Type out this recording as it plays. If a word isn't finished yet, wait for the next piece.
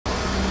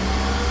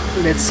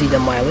let's see the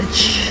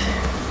mileage.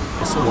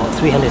 It's about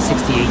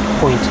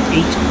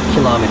 368.8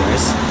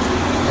 kilometers.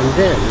 And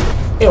then,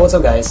 hey, what's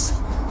up guys?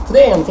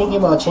 Today I'm thinking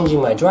about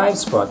changing my drive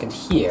sprocket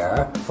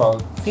here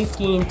from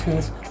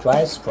 15-tooth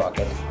drive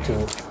sprocket to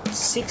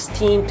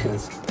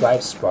 16-tooth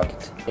drive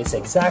sprocket. It's the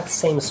exact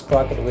same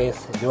sprocket with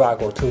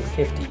Virago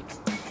 250.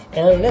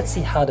 And let's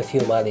see how the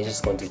fuel mileage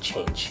is going to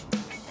change.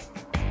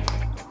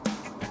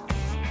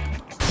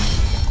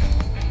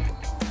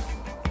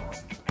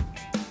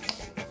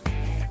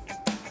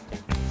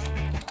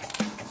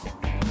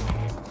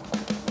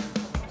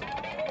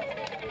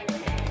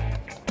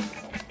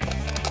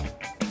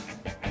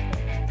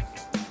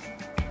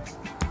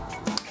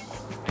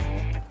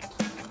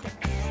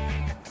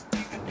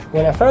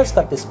 When I first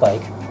got this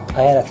bike,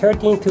 I had a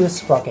 13-tooth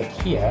sprocket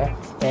here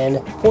and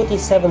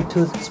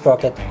 47-tooth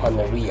sprocket on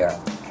the rear.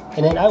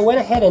 And then I went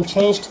ahead and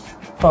changed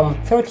from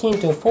 13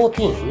 to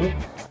 14,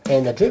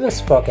 and the driven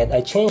sprocket I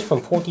changed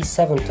from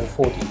 47 to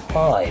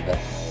 45.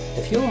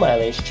 The fuel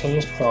mileage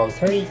changed from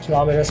 30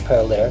 kilometers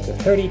per liter to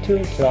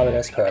 32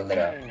 kilometers per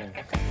liter.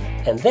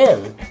 And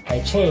then I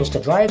changed the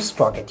drive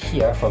sprocket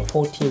here from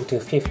 14 to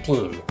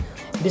 15.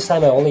 This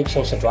time I only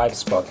changed the drive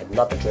sprocket,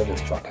 not the driven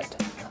sprocket.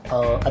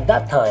 At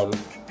that time,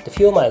 the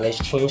fuel mileage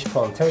changed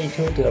from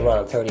 32 to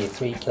around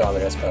 33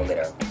 kilometers per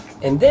liter.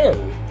 And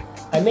then,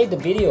 I made the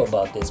video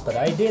about this, but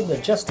I did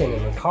adjusting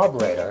in the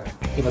carburetor.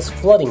 It was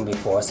flooding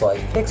before, so I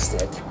fixed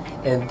it.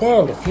 And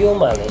then the fuel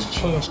mileage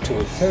changed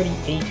to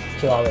 38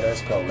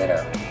 kilometers per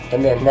liter.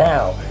 And then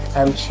now,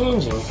 I'm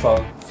changing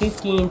from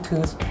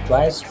 15-tooth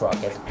drive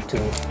sprocket to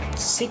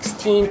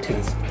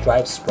 16-tooth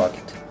drive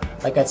sprocket.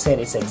 Like I said,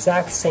 it's the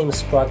exact same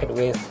sprocket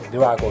with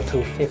Virago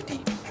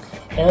 250.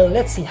 And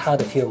let's see how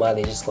the fuel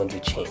mileage is going to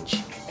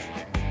change.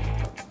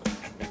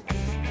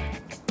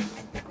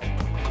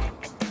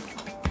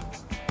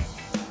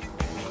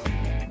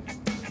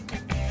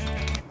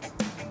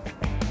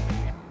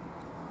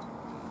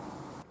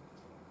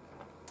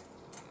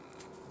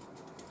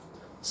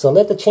 So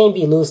let the chain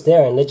be loose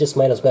there, and let's just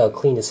might as well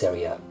clean this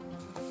area.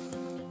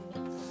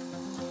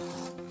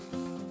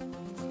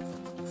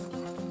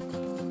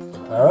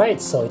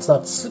 Alright, so it's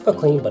not super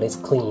clean, but it's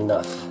clean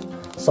enough.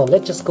 So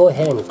let's just go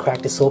ahead and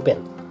crack this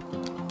open.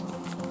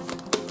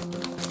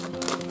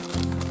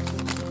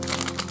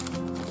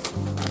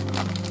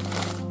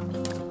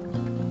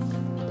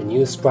 The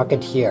new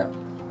sprocket here,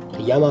 the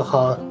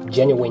Yamaha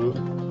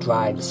genuine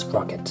drive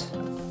sprocket.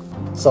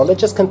 So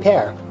let's just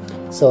compare.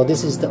 So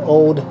this is the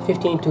old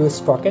 15-tooth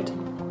sprocket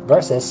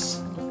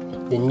versus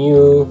the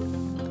new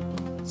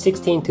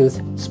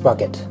 16-tooth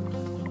sprocket.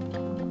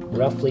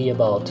 Roughly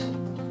about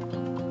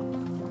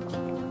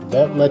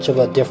that much of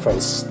a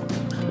difference.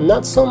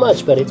 Not so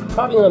much, but it's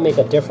probably gonna make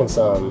a difference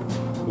on,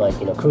 like,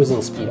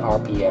 cruising speed,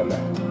 RPM.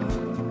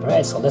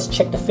 Alright, so let's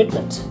check the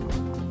fitment.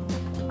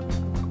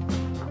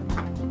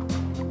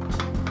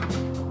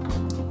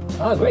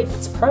 Oh great,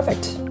 it's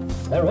perfect.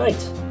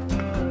 Alright.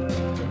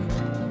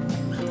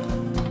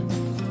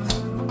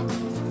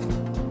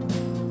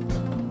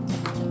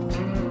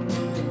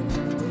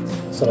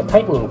 So the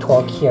tightening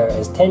torque here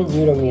is 10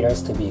 Newton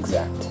meters to be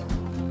exact.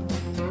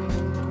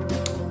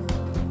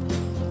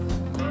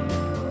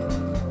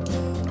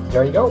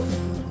 There you go.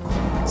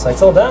 So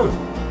it's all done.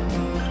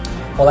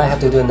 All I have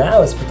to do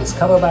now is put this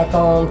cover back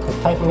on,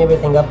 tighten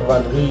everything up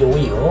around the rear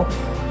wheel,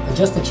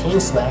 adjust the chain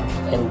slack,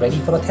 and ready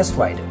for the test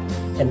ride.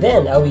 And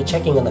then I'll be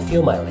checking on the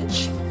fuel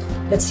mileage.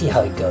 Let's see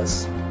how it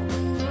goes.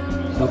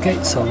 Okay,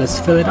 so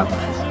let's fill it up.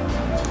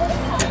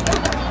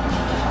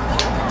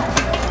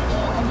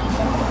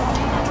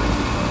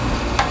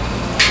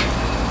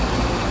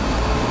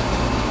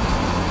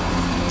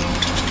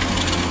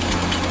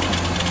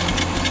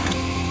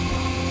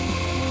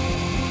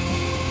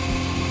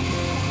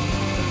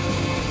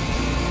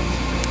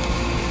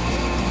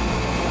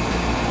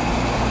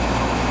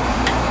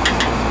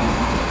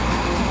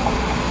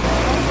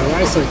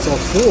 So it's all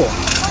full.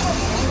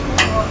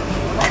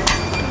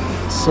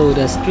 So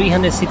that's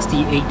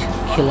 368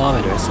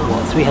 kilometers,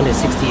 well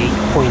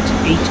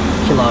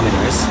 368.8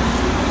 kilometers,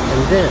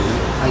 and then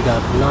I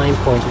got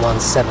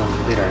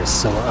 9.17 liters.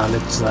 So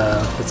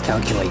let's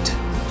calculate.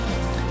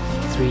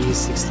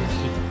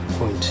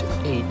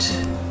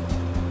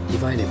 368.8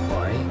 divided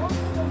by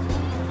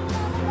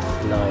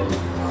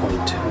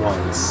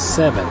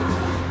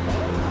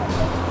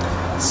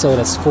 9.17. So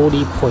that's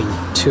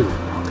 40.2.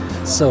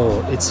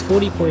 So it's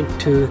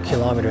 40.2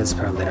 kilometers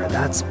per liter.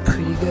 That's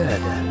pretty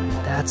good.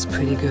 That's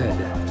pretty good.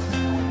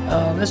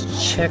 Let's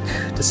check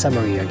the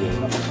summary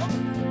again.